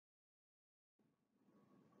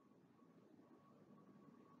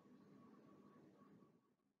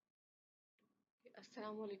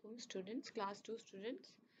Assalamu alaikum students, class 2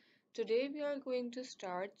 students. Today we are going to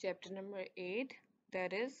start chapter number 8,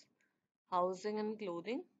 that is housing and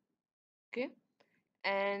clothing. Okay,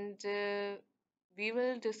 and we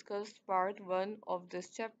will discuss part 1 of this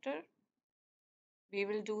chapter. We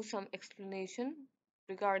will do some explanation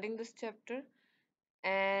regarding this chapter,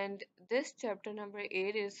 and this chapter number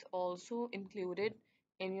 8 is also included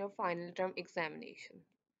in your final term examination.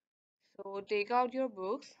 So take out your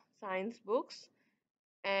books, science books,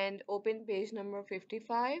 and open page number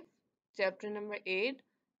 55, chapter number 8,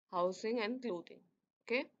 housing and clothing.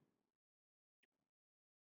 Okay,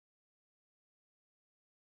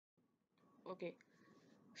 okay.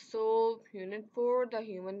 So, unit 4, the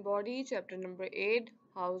human body, chapter number 8,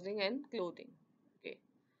 housing and clothing. Okay,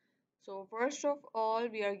 so first of all,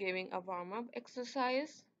 we are giving a warm up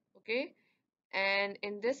exercise. Okay, and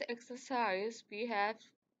in this exercise, we have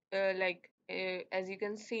as you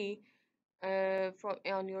can see, from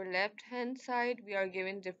on your left hand side, we are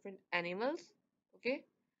given different animals. Okay,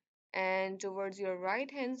 and towards your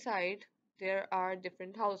right hand side there are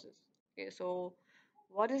different houses. Okay, so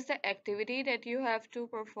what is the activity that you have to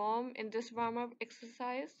perform in this warm up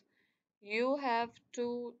exercise? You have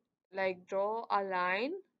to draw a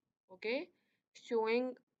line, okay,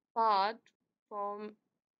 showing path from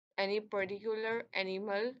any particular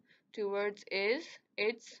animal towards is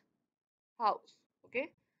its house. Okay,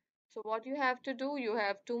 so what you have to do, you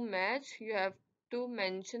have to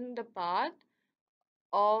mention the path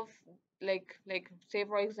of, say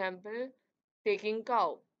for example, taking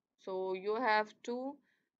cow. So you have to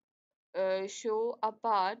show a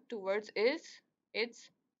path towards its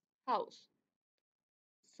house.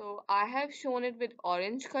 So I have shown it with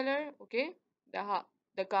orange color. Okay,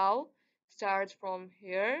 the cow starts from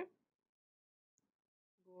here,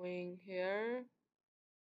 going here,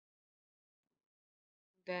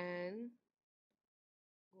 then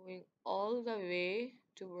going all the way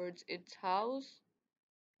towards its house,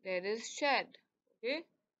 that is shed. Okay,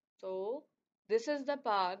 so this is the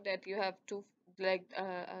path that you have to, like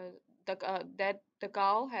that the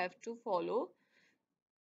cow have to follow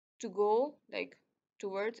to go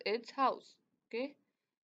towards its house. Okay,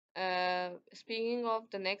 speaking of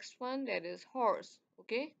the next one, that is horse.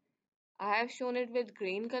 Okay, I have shown it with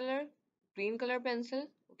green color pencil.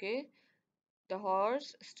 Okay, the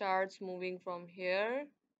horse starts moving from here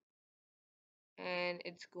and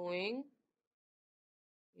it's going,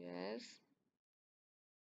 yes,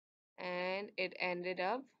 and it ended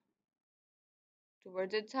up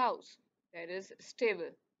towards its house, that is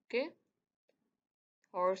stable. Okay,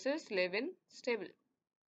 horses live in stable.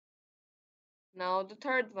 Now the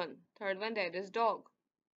third one, that is dog.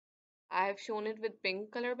 I have shown it with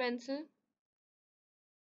pink color pencil.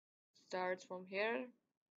 Starts from here,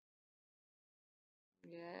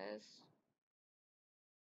 yes,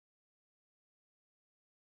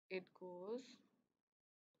 it goes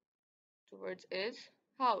towards its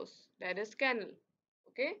house, that is kennel.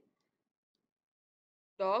 Okay,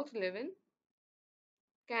 dogs live in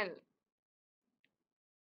kennel.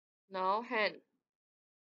 Now hen,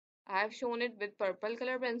 I have shown it with purple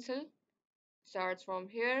color pencil. Starts from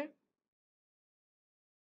here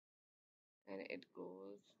and it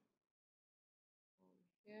goes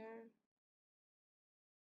from here,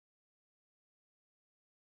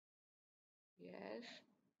 yes,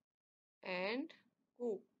 and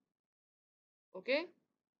coop. Okay,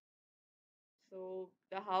 so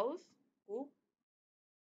the house, coop,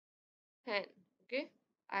 hen. Okay,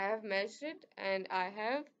 I have matched it and I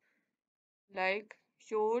have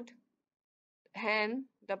showed hen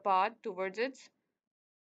the path towards its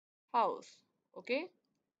house. Okay,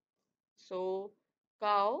 so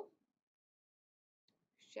cow,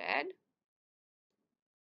 shed,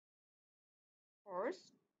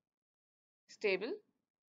 horse, stable,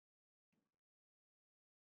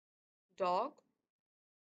 dog,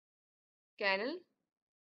 kennel,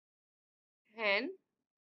 hen,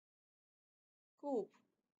 coop.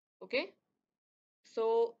 Okay,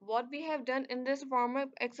 so what we have done in this warm-up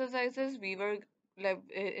exercises,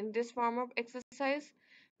 in this warm-up exercise,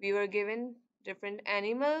 we were given different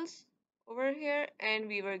animals over here and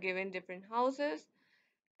we were given different houses,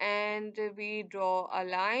 and we draw a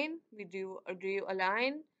line, drew a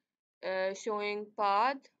line showing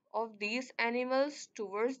path of these animals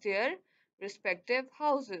towards their respective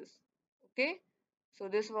houses. Okay, so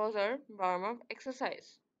this was our warm-up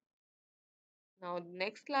exercise. Now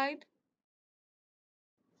next slide.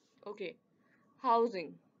 Okay,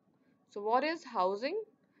 housing. So what is housing?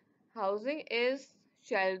 Housing is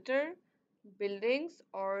shelter, buildings,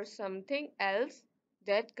 or something else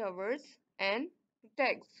that covers and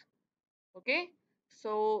protects. Okay,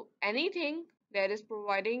 so anything that is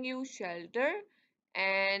providing you shelter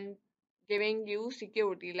and giving you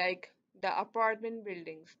security, like the apartment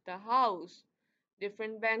buildings, the house,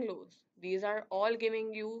 different bungalows. These are all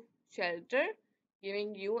giving you shelter,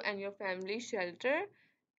 giving you and your family shelter,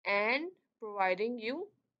 and providing you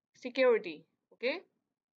security. Okay,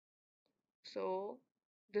 so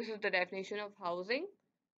this is the definition of housing,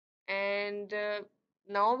 and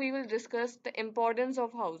now we will discuss the importance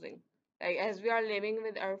of housing. Like, as we are living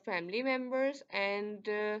with our family members, and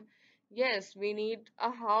yes, we need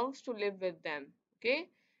a house to live with them. Okay,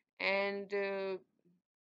 and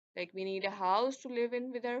like, we need a house to live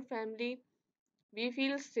in with our family. We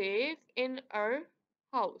feel safe in our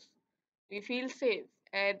house. We feel safe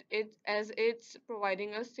and it as it's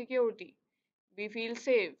providing us security. We feel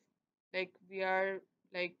safe, like we are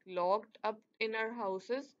like locked up in our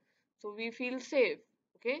houses, so we feel safe.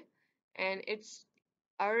 Okay, and it's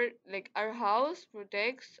our like our house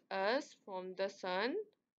protects us from the sun,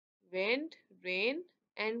 wind, rain,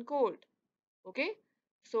 and cold. Okay,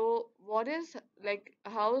 so what is like a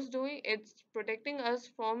house doing? It's protecting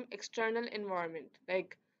us from external environment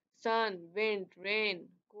like sun, wind, rain,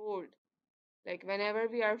 cold. Like, whenever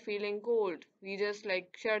we are feeling cold, we just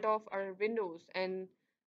like shut off our windows and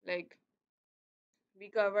like we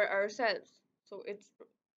cover ourselves. So it's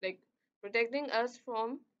like protecting us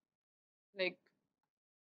from like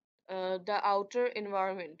the outer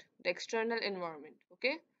environment, the external environment.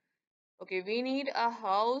 Okay, okay, we need a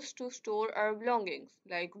house to store our belongings.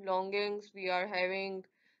 Like, belongings we are having,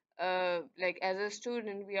 like as a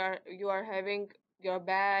student, you are having your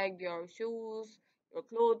bag, your shoes, your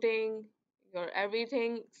clothing, your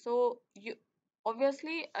everything. So you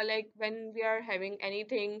obviously, like when we are having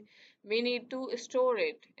anything, we need to store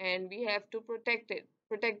it and we have to protect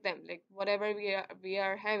them, like whatever we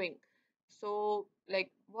are having. So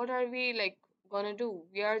like, what are we like gonna do?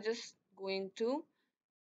 We are just going to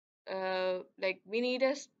like we need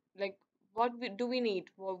like do we need?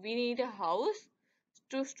 Well, we need a house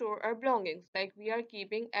to store our belongings. Like, we are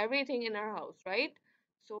keeping everything in our house, right?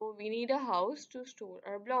 So we need a house to store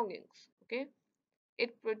our belongings. Okay,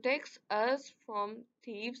 it protects us from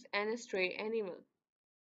thieves and stray animals.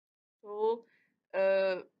 So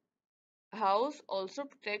uh, house also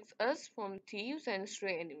protects us from thieves and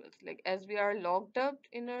stray animals. Like, as we are locked up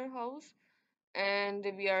in our house and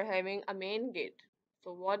we are having a main gate,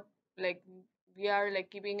 so what, like we are like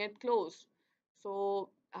keeping it closed. So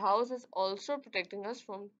house is also protecting us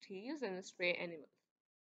from thieves and stray animals.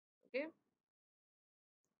 Okay,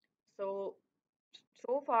 so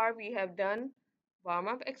so far we have done warm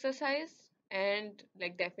up exercise and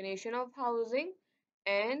like definition of housing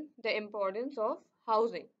and the importance of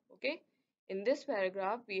housing. Okay, in this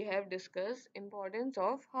paragraph we have discussed importance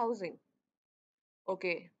of housing.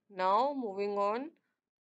 Okay, now moving on,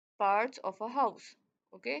 parts of a house.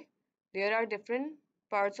 Okay, there are different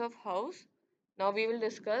parts of house. Now we will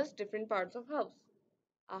discuss different parts of house.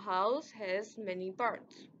 A house has many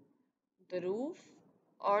parts. The roof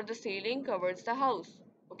or the ceiling covers the house.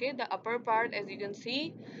 Okay, the upper part, as you can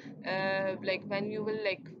see, like when you will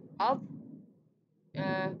like up,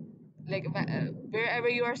 uh, like wherever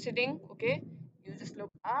you are sitting. Okay, you just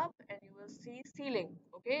look up and you will see ceiling.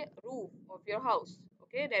 Okay, roof of your house.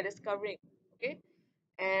 Okay, that is covering. Okay,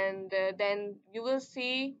 and then you will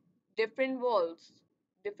see different walls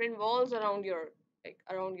around your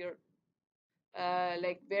around your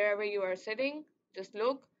like wherever you are sitting. Just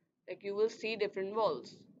look, like you will see different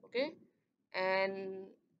walls. Okay, and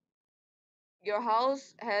your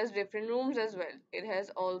house has different rooms as well. It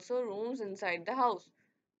has also rooms inside the house.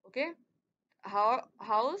 Okay,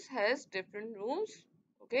 house has different rooms.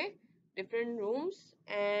 Okay, different rooms,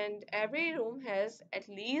 and every room has at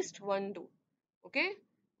least one door. Okay,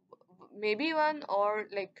 maybe one or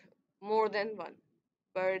like more than one,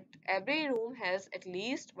 but every room has at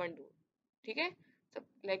least one door. ठीक है, सब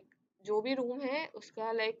like जो भी room है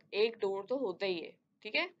उसका like एक door तो होता ही है.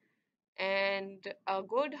 ठीक है, and a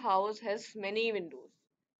good house has many windows.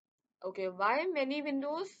 Okay, why many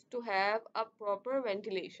windows? To have a proper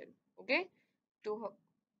ventilation. Okay, to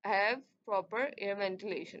have proper air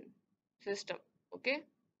ventilation system. Okay,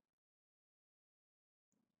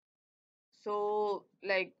 so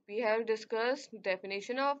like we have discussed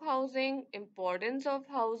definition of housing, importance of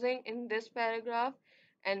housing in this paragraph,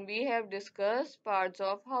 and we have discussed parts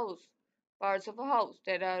of house. Parts of a house,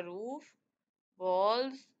 there are roof,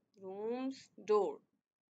 walls, rooms, door,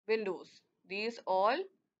 windows. These all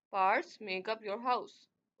parts make up your house.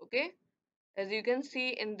 Okay, as you can see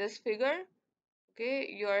in this figure, okay,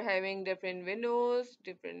 you are having different windows,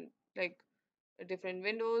 like different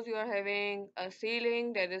windows. You are having a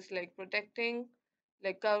ceiling that is like protecting,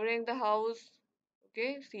 like covering the house.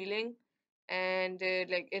 okay, ceiling, and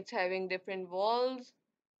like it's having different walls,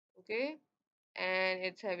 okay, and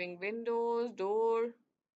it's having windows, door,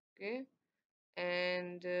 okay,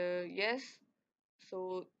 and yes,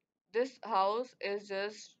 so this house is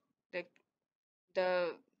just like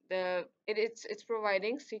the it's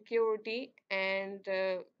providing security and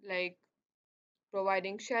like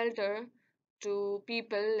providing shelter to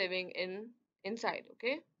people living inside,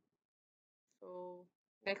 okay. So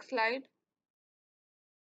next slide.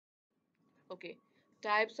 Okay,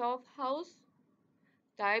 types of house.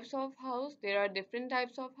 Types of house, there are different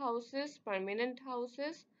types of houses. Permanent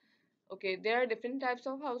houses, okay, there are different types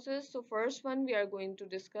of houses. So first one we are going to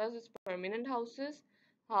discuss is permanent houses.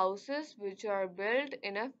 Houses which are built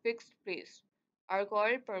in a fixed place are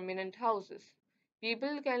called permanent houses.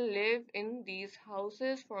 People can live in these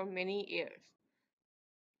houses for many years.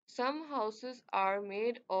 Some houses are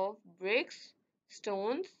made of bricks,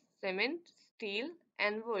 stones, cement, steel,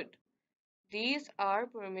 and wood. These are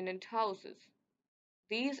permanent houses.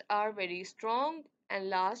 These are very strong and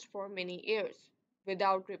last for many years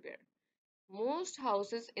without repair. Most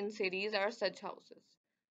houses in cities are such houses.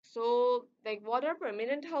 So, like, what are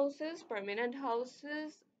permanent houses? Permanent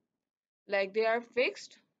houses, like, they are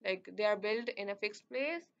fixed, like, they are built in a fixed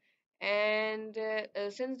place, and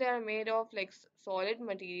since they are made of like solid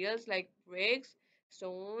materials like bricks,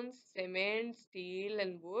 stones, cement, steel,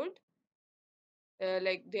 and wood,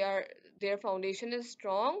 like their foundation is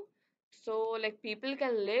strong, so like people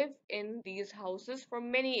can live in these houses for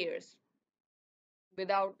many years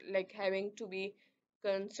without like having to be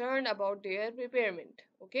concerned about their repairment,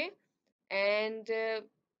 okay. And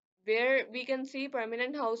where we can see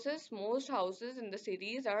permanent houses, most houses in the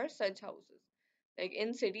cities are such houses. Like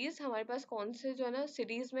in cities हमारे पास कौन से जो है ना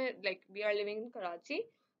cities में, like we are living in Karachi,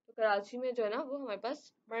 तो कराची में जो है ना वो हमारे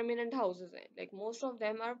पास permanent houses हैं, like most of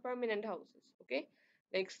them are permanent houses, okay,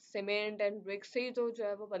 like cement and bricks से ही तो जो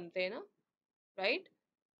है वो बनते हैं ना, right.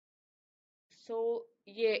 So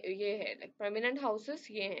ये है like permanent houses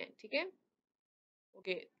ये हैं, ठीक है.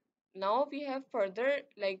 Okay, now we have further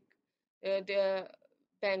like the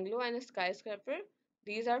bungalow and skyscraper.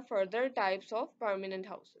 These are further types of permanent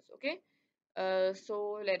houses. Okay,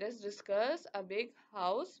 so let us discuss. A big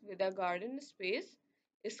house with a garden space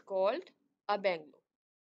is called a bungalow.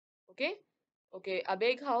 Okay, okay, a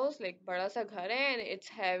big house like बड़ा सा घर है and it's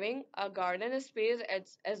having a garden space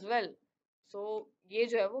as well. So ये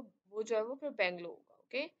जो है वो जो है वो फिर bungalow होगा.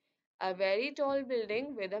 Okay, a very tall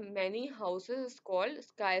building with a many houses is called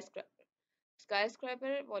skyscraper.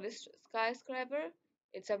 Skyscraper, what is skyscraper?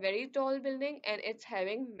 It's a very tall building and it's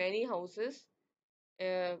having many houses,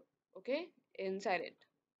 uh, okay, inside it.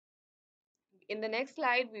 In the next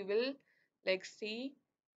slide, we will like see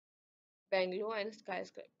Bangalore and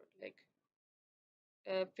skyscraper, like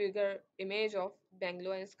a figure image of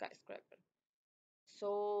Bangalore and skyscraper.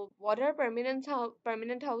 So what are permanent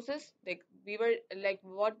houses? Like we were like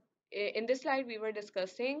what in this slide we were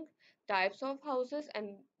discussing types of houses,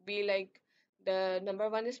 and we like the number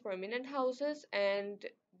one is permanent houses, and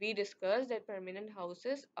we discussed that permanent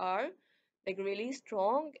houses are like really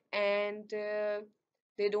strong, and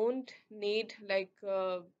they don't need like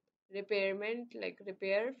repairment, like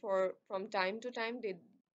repair for from time to time.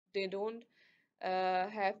 They don't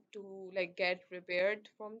have to like get repaired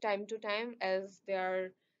from time to time, as they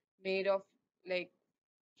are made of like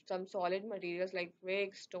some solid materials like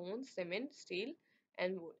brick, stone, cement, steel,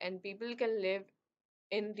 and wood. And people can live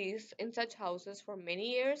in such houses for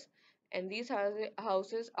many years. And these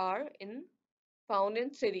houses are in found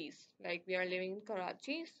in cities. Like we are living in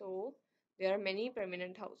Karachi, so there are many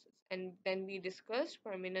permanent houses. And then we discussed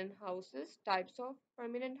permanent houses, types of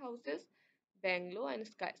permanent houses, bungalow and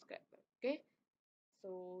skyscraper. Okay.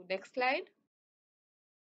 So next slide.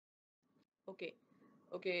 Okay,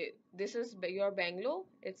 okay. This is your bungalow.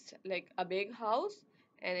 It's like a big house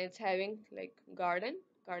and it's having like garden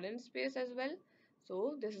space as well.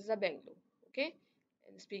 So this is a bungalow. Okay.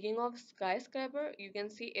 And speaking of skyscraper, you can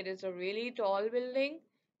see it is a really tall building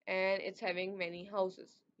and it's having many houses.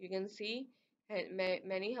 You can see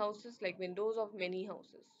many houses, like windows of many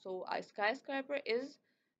houses. So a skyscraper is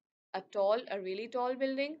a really tall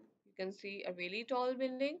building. You can see a really tall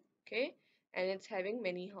building, okay, and it's having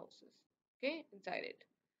many houses, okay, inside it.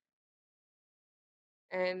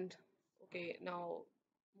 And okay, now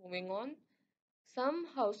moving on. Some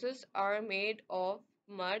houses are made of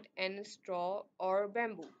mud and straw or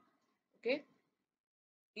bamboo, okay.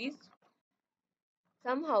 These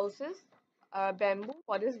some houses are bamboo.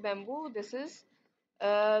 What is bamboo? This is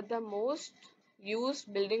the most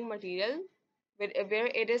used building material where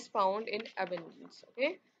it is found in abundance,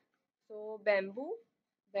 okay. So bamboo,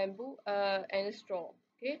 bamboo and straw.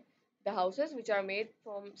 Okay, the houses which are made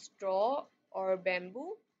from straw or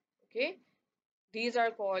bamboo. Okay, these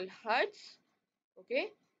are called huts.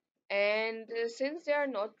 Okay, and since they are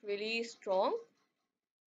not really strong,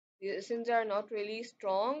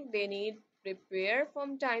 they need repair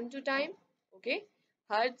from time to time. Okay,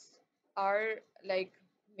 huts are like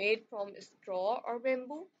made from straw or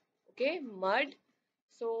bamboo. Okay, mud.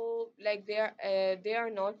 So like they are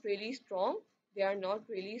not really strong. They are not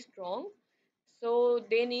really strong. So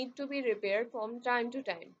they need to be repaired from time to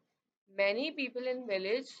time. Many people in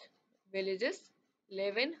villages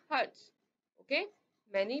live in huts. Okay,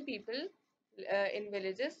 many people in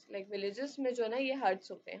villages में जो है ना ये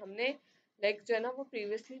huts होते हैं हमने like जो है ना वो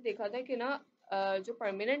previously देखा था कि ना जो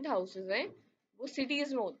permanent houses हैं वो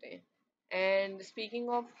cities में होते हैं and speaking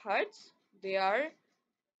of huts they are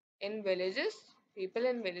in villages. People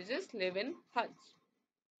in villages live in huts.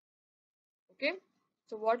 Okay,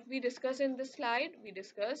 so what we discussed in this slide, we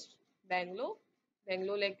discussed Bangalore.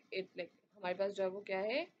 Bangalore like हमारे पास जो है वो क्या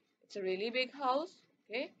है? It's a really big house,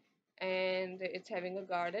 okay, and it's having a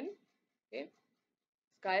garden, okay.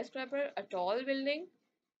 Skyscraper, a tall building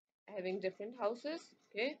having different houses,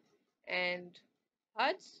 okay, and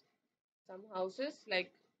huts. Some houses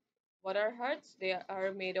like what are huts? They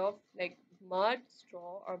are made of like mud,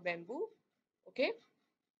 straw, or bamboo, okay,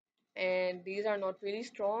 and these are not really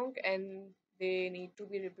strong and they need to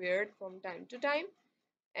be repaired from time to time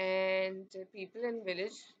and people in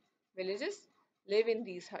villages live in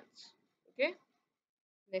these huts. Okay,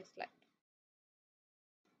 next slide.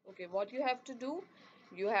 Okay, what you have to do,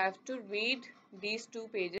 you have to read these two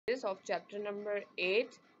pages of chapter number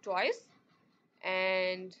 8 twice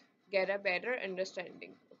and get a better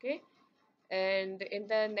understanding. Okay, and in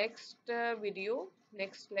the next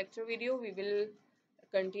next lecture video, we will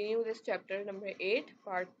continue this chapter number 8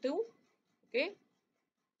 part 2. Okay,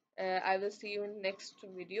 I will see you in next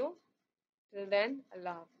video. Till then,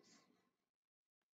 Allah Hafiz.